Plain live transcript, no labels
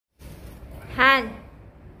Han.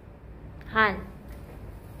 Han.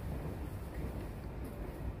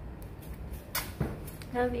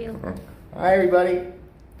 Love you. Hi, everybody.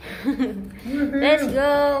 Let's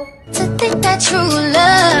go. To think that true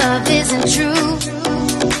love isn't true,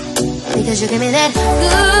 because you give me that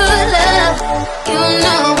good love. You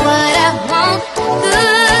know what I want.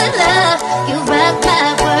 Good love. You rock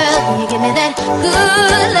my world. You give me that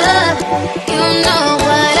good love. You know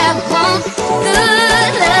what I want.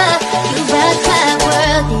 Good love. You rock my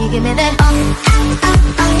world. You give me that.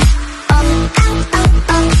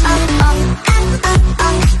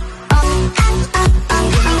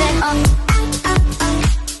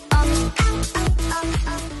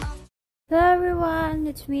 Hello everyone,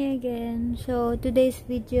 it's me again. So today's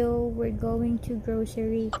video, we're going to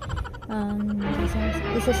grocery.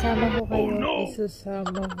 Isasama ko kayo.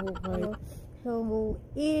 Isasama ko kayo. So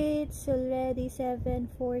it's already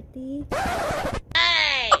 7:40.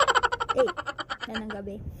 8 na ng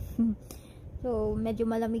gabi. So medyo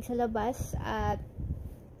malamig sa labas at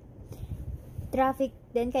traffic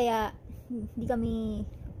din, kaya hindi kami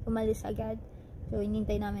umalis agad. So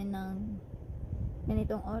inintay namin ng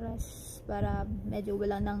ganitong oras para medyo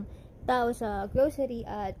wala ng tao sa grocery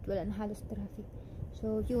at wala na halos traffic.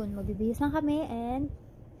 So yun, magbibihis lang kami and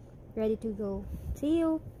ready to go. See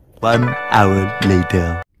you! 1 hour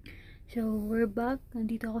later. So we're back.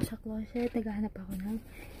 Nandito ako sa closet. Naghahanap ako ng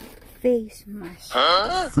face mask.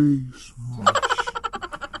 Face mask.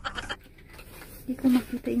 Hindi ko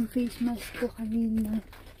makita yung face mask ko kanina.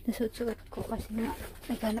 Nasuot-suot ko kasi nga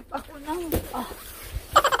naghanap ako ng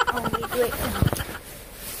wait.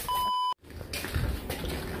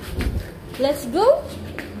 Let's go!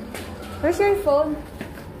 Where's your phone?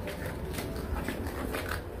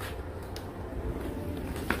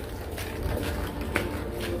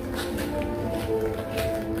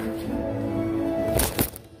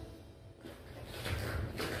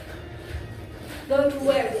 Going to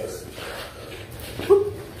wear this.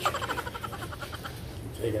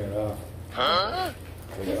 Taking it off. Huh?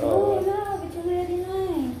 Take it off. No, it's already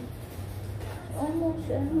 9. Almost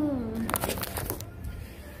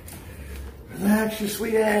Relax, you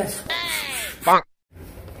sweet ass.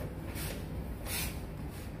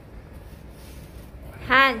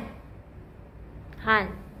 Han. Han.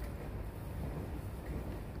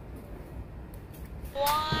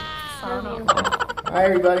 Wow. Hi,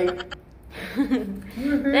 everybody.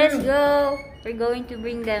 Let's go. We're going to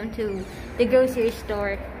bring them to the grocery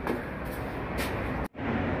store.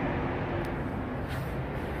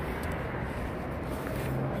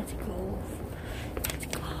 Let's go. Let's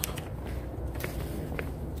go.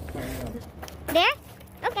 There?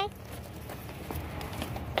 Okay.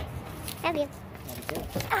 Love you.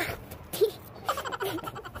 Ah.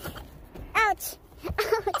 Ouch.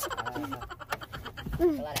 Ouch. A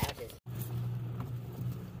lot of ouches.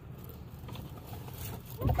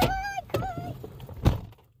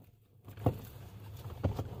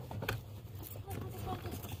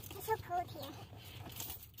 It's so cold here.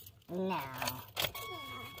 No.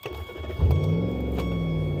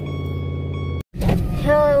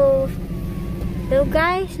 So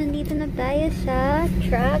guys, nandito na tayo sa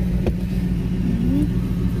truck.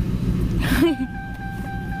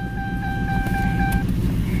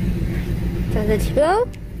 So let's go.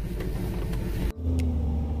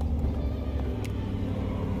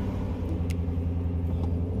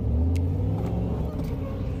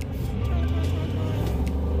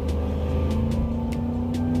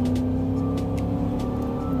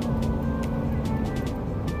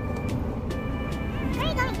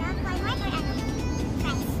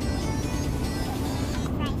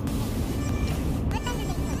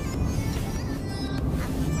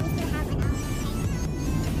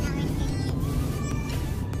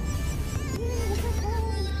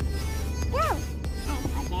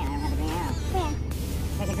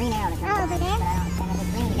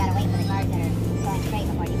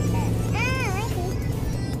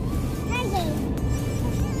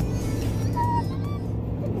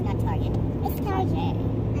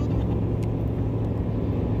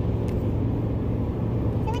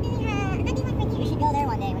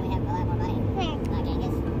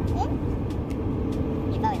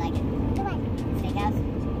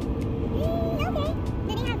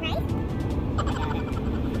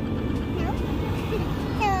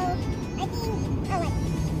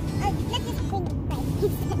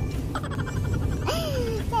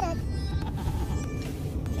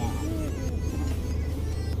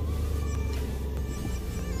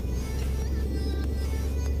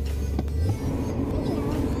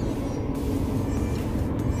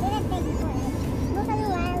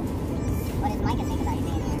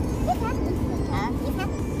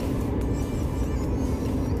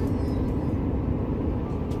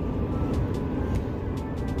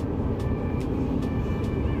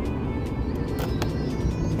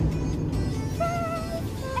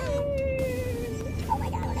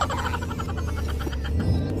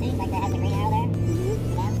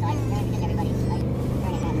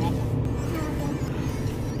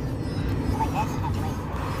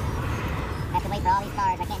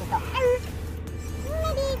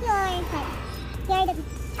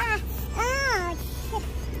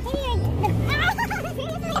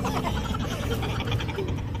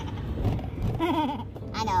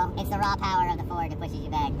 the raw power of the Ford that pushes you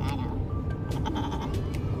back. I know.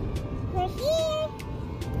 We're here.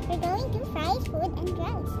 We're going to fries, food, and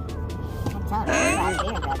drugs. I'm telling you, I'm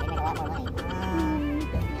beer and drugs. They make a lot more money. No,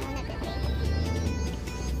 not really.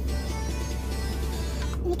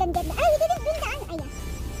 You can get the... Oh, we didn't bring the... Oh, yeah.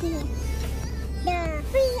 Here. The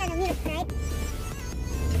free, milk, right?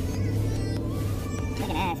 I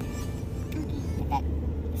can ask. Okay. If that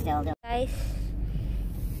still do. Guys,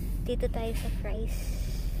 dito tayo sa fries.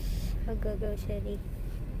 Mag-grocery.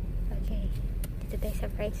 Okay. Dito tayo sa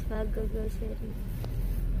fries. Mag-grocery.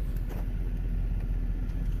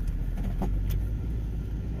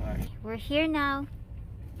 We're here now.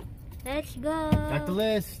 Let's go. Got the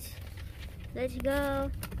list. Let's go.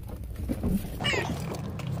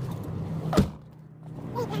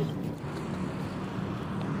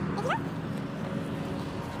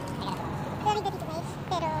 Very good ito guys,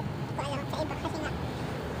 pero hindi ko alam sa iba kasi nga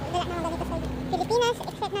wala naman ganito sa Pilipinas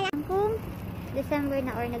except na lang Kung December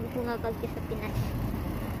na or nagbungagag ka sa Pinas.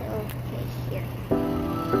 So, okay, here.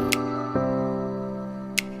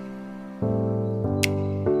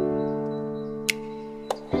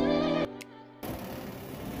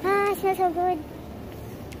 Smells so good.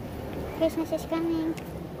 Christmas is coming.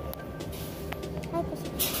 Ay, puso.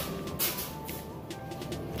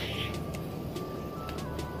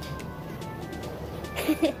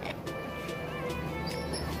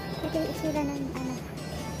 Ito yung isura ng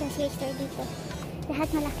grocery store dito. Lahat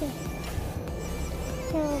malaki.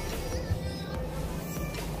 So,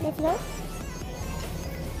 let's go.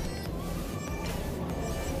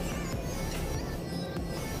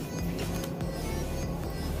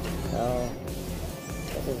 So,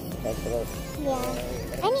 this is vegetables. Yeah.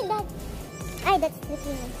 I need that. Ay, that's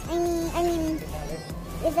zucchini. I mean,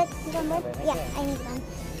 is that number? Yeah, I need one.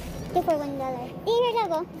 2 for $1. Here na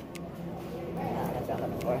go. That's what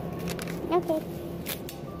I'm looking for. Okay.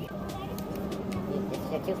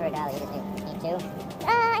 They're 2 for $1. You just need 2?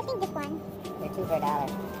 I think this one. They're 2 for $1.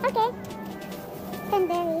 Okay. 10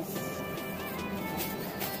 berries.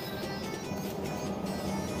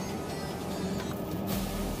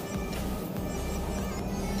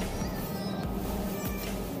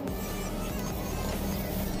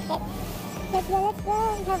 Let's go.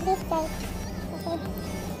 We have this guys. Okay.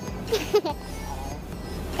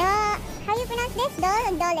 How you pronounce this? Dole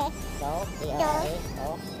or dole? Dole. D-O-L-E.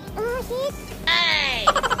 Dole. Oh, shit. Hey!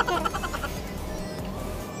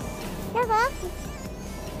 Diba?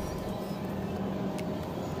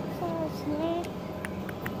 So, here.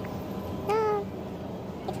 No.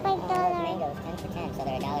 It's $5. Mangoes, 10 for 10, so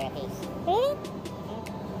they're $1 a piece. Really?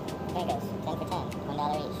 Mangoes, 10 for 10,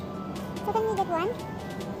 $1 each. So, can we get one?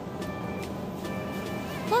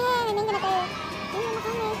 Yeah, mango na tayo. Mango na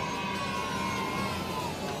kami.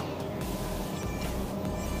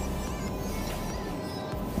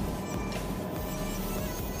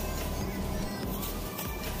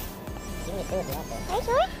 Give me 2 if you want to. Are you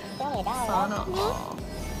sure? It's only $1. No?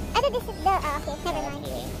 I thought this is the... okay, never mind.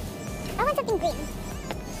 Kiwi. I want something green.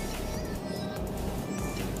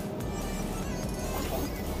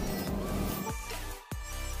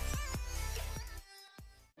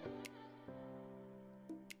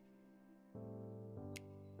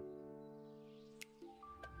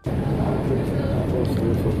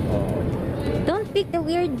 Don't pick the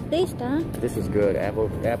weird taste, huh? This is good. Apple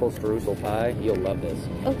streusel pie. You'll love this.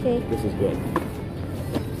 Okay. This is good.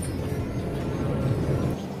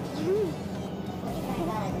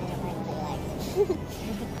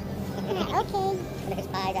 Okay. There's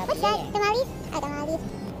pies out What's there. that? Tamales? Tamales.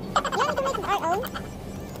 You want to make our own?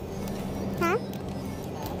 Huh?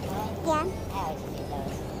 Yeah. I always just use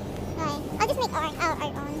those. Alright. I'll just make our own.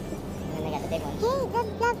 And then they got the big ones.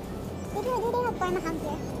 Hey, do they have Parma ham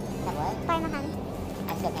here? Have what? Parma ham.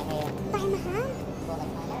 I still can't hear you. Parma ham? Well,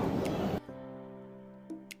 let's find out.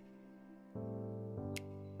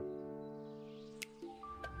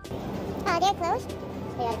 Oh, they're closed?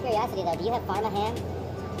 Hey, out of curiosity though, do you have Pharma ham?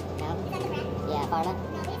 No? Yeah, Pharma?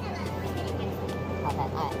 Okay,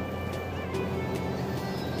 alright.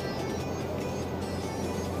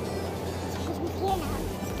 He's here now.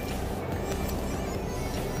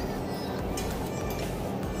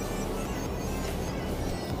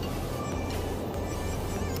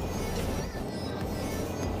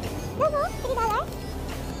 Logo, $3?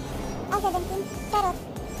 Oh, 17. Carrot.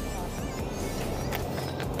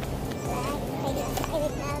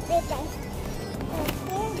 Wait guys.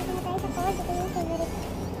 Here, dito na tayo sa Ford. Ito yung favorite.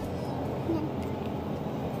 Yan.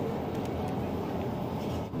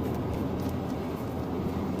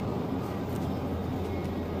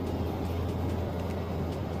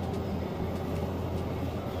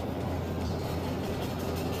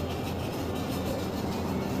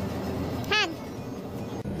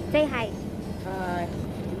 Say hi. Hi.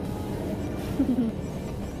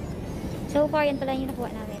 So far, yan pala yung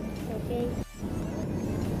nakuha namin. Okay.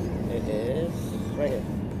 It is right here.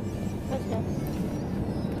 What's that?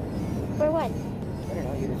 For what? I don't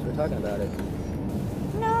know, you just were talking about it.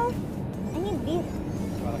 No. I need beef.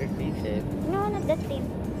 Oh, here's beef shape. No, not that thin.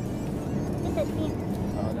 Just that thin.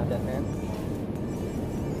 Oh, not that thin?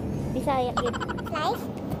 Bisaya beef. Slice?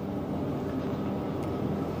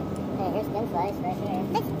 Hey, here's thin slice right here.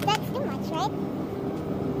 That's too much, right?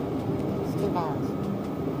 It's 2 pounds.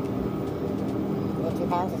 You think 2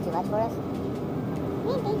 pounds is too much for us?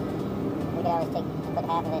 Maybe. We could always put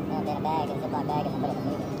half of it in a bag, in a Ziploc bag, and then put it in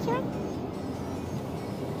the freezer. Sure.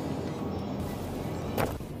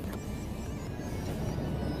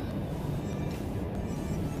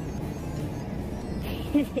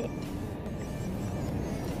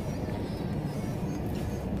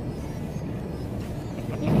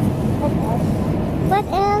 What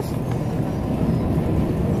else?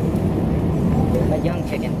 A young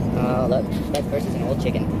chicken. Oh, look. That's versus an old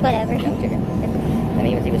chicken. Whatever. Young chicken. I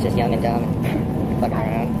mean, he was just young and dumb and fucking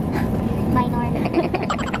around. Minor.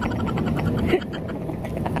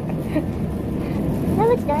 Now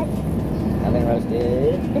what's that? Oven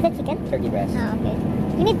roasted Is that chicken? turkey breast. Oh, okay.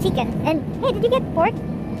 You need chicken. And hey, did you get pork?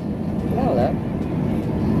 No, look.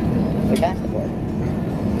 We passed the pork.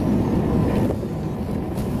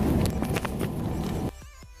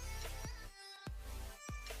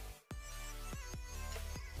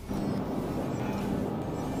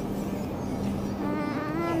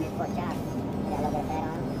 Pork chop. Got a little bit of fat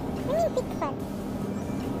on it. I mean thick fat.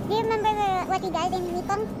 Do you remember what we got in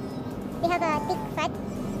Nippon? They have a thick fat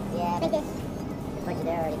Yeah, like but this. the butcher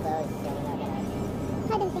there already closed, so we're not gonna...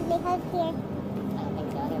 I don't think they have here. I don't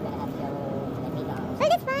think so. They're gonna have to go to the meat aisle. So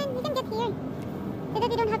that's fine. We can get here. So that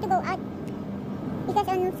we don't have to go out. Because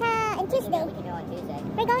on Tuesday, We can go on Tuesday.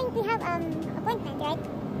 we're going to have appointment, right?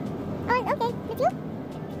 Oh, okay. With you?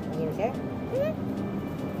 Are you sure?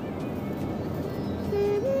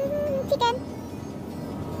 Chicken.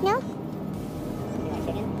 No? You want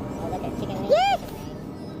chicken? Oh, look at chicken wings. Yes!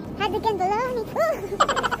 Hadrigan bologna.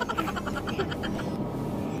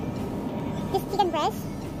 This chicken breast.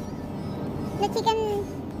 The chicken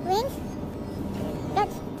wings.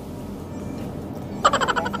 That's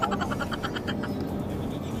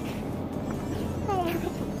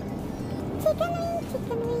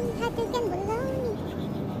chicken wing, hadrigan bologna.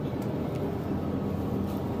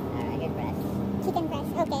 Alright, here's breast. Chicken breast.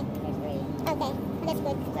 Okay. Here's 3. Okay. That's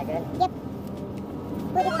good. Is that good? Yep.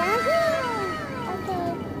 Put it down here. Okay.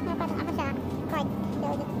 Napasok ako sa cart. So,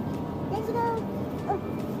 let's go. Oh.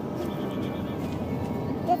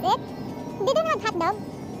 That's it? They don't have hot dog?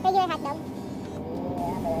 Regular hot dog?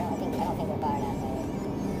 Yeah, but I don't think we're far enough.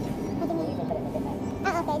 What do you We mean? usually put it in a different...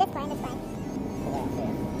 Ah, okay. That's fine. That's fine. So that's it.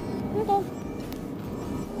 Okay.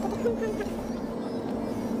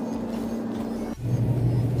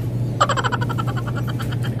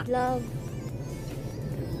 Love.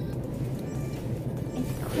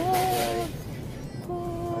 It's cold.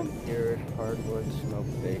 Cold. Your hardwood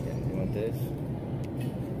smoked bacon. You want this?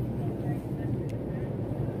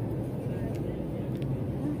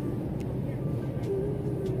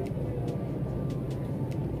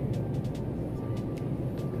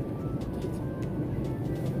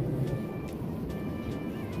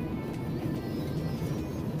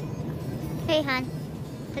 Hey, hon.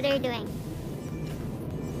 What are you doing?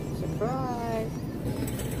 Surprise!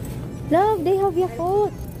 Love, they have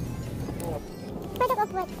Yakult. Product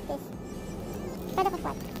of what is this? Product of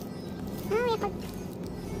what? Oh, Yakult.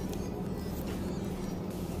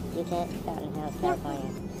 UKIT, Fountain House,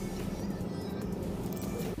 California.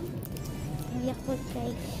 They have Yakult,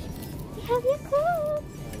 guys. They have Yakult.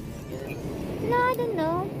 No, I don't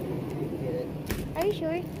know. Are you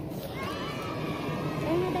sure?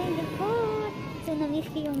 Kaya na tayong Yakult. So, na-miss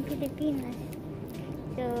ko yung Pilipinas.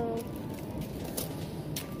 So,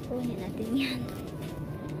 kunin natin yan.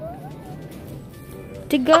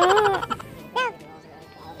 Tiga! Love!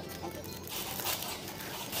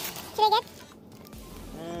 Should I get?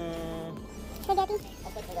 Spaghetti? I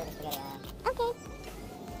think we go to spaghetti aisle. Okay.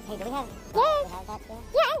 Hey, do we have... Yes! We have that still?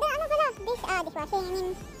 Yeah, and the ano pala? Dishwashing. I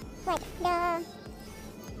mean, what?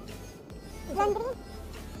 The laundry?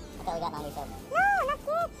 I thought we got laundry soap. No, not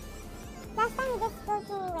yet. Last time we just go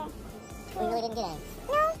to where? We really didn't get any.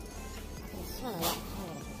 No. Sure, we got...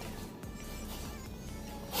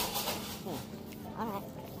 Alright.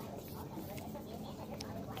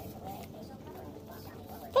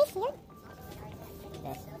 Face shield?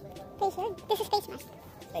 This. Face shield? This is face mask.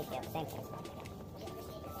 Face shield, same thing.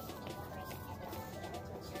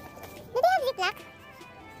 Do they have Ziploc?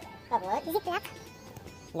 Of what? Ziploc?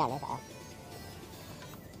 No, no,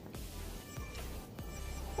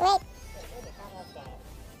 wait.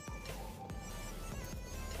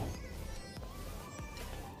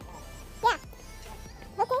 Yeah.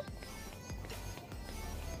 Okay.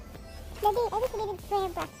 Daddy, I just needed to bring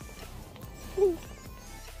it back.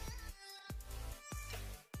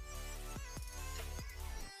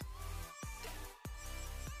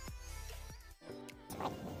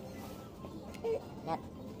 Yep.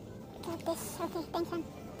 Got this. Okay, thanks, hon.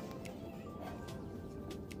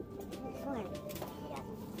 Corn. Yeah.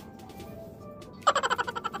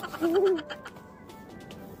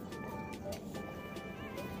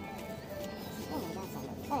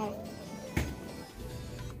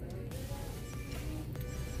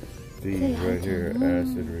 These right here,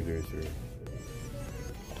 acid reducer.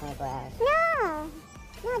 24 hours. No!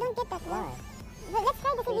 No, don't get that one. But let's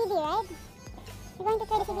try the CBD, right? You're going to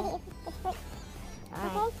try the CBD if it's for...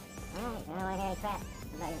 Alright. Okay? Alright, I don't want to hear any crap.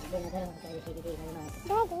 I'm not going to try the CBD very much.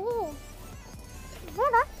 Daddy.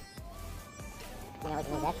 Zero? You know what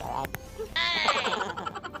you mean that's for, right?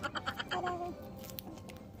 Whatever.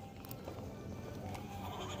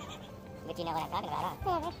 But you know what I'm talking about, huh?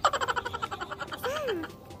 Whatever.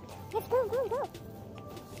 Stop! Let's go, go, go.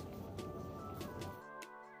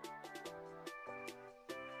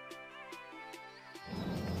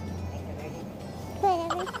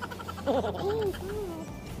 Whatever.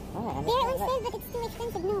 Oh, They're on sale, but it's too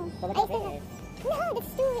expensive. No. Well, look I how big said it is. no,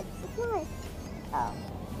 that's too small. Oh.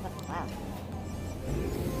 Wow.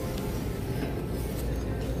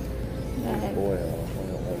 Oil.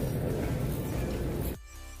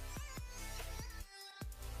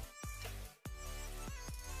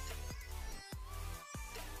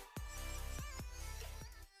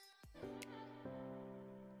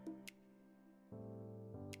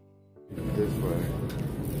 This way.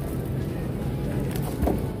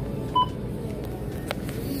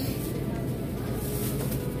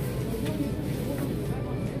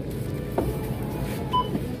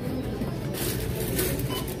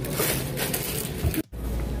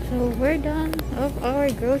 So we're done of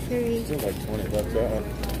our groceries. It's like 20 bucks out.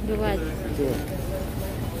 Do what?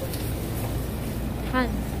 Han.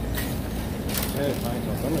 Hey, find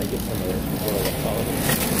some. I'm gonna get some of this before I holiday.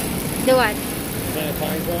 Do what? Can I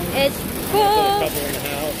find some? It's Put a full. couple in the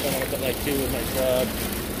house. I'm gonna put like 2 in my truck.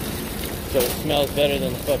 So it smells better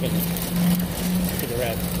than the fucking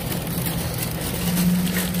cigarettes.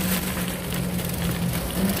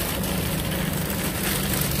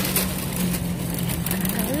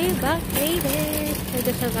 Sorry about later.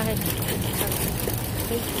 Ito sa bahay.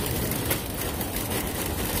 Okay.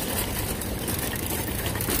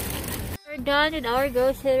 We're done with our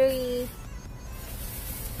groceries.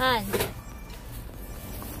 Han.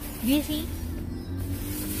 Busy?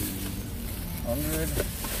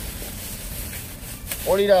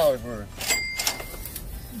 40 worth.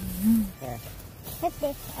 What's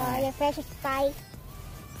this? Oh, your precious pie.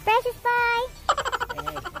 Precious pie! Hey,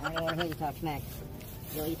 hey, I don't want to hear you talk smack.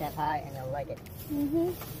 You'll eat that pie and you'll like it.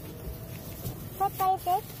 What pie is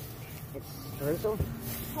this? It's streusel.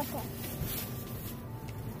 Okay.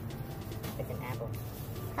 It's an apple.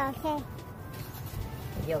 Okay.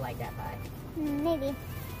 You'll like that pie. Maybe.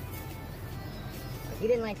 If you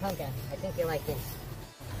didn't like pumpkin, I think you'll like this.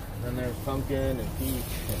 And there's pumpkin and peach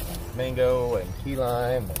and mango and key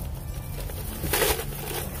lime.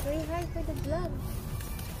 Very hard for the vlog.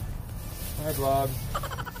 Hi, vlog.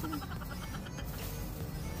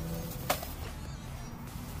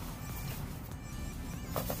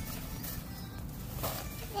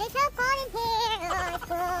 It's so cold in here. Oh, it's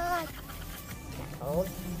cold. Cold?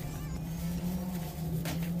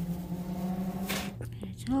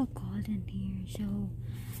 It's so cold in here. So,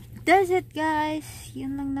 that's it guys.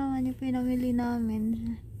 Yun lang naman yung pinamili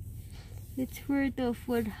namin. It's worth of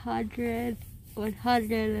 $125.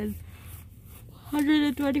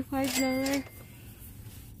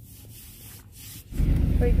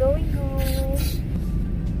 We're going home.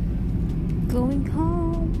 Going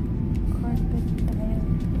home. Carpet tile.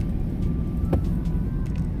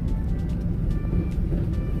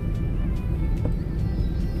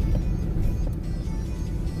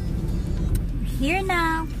 Here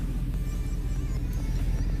now.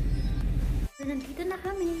 So, nandito na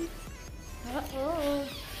kami. Uh-oh.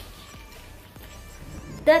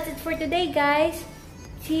 That's it for today, guys.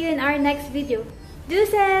 See you in our next video.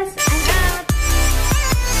 Deuces! I'm out!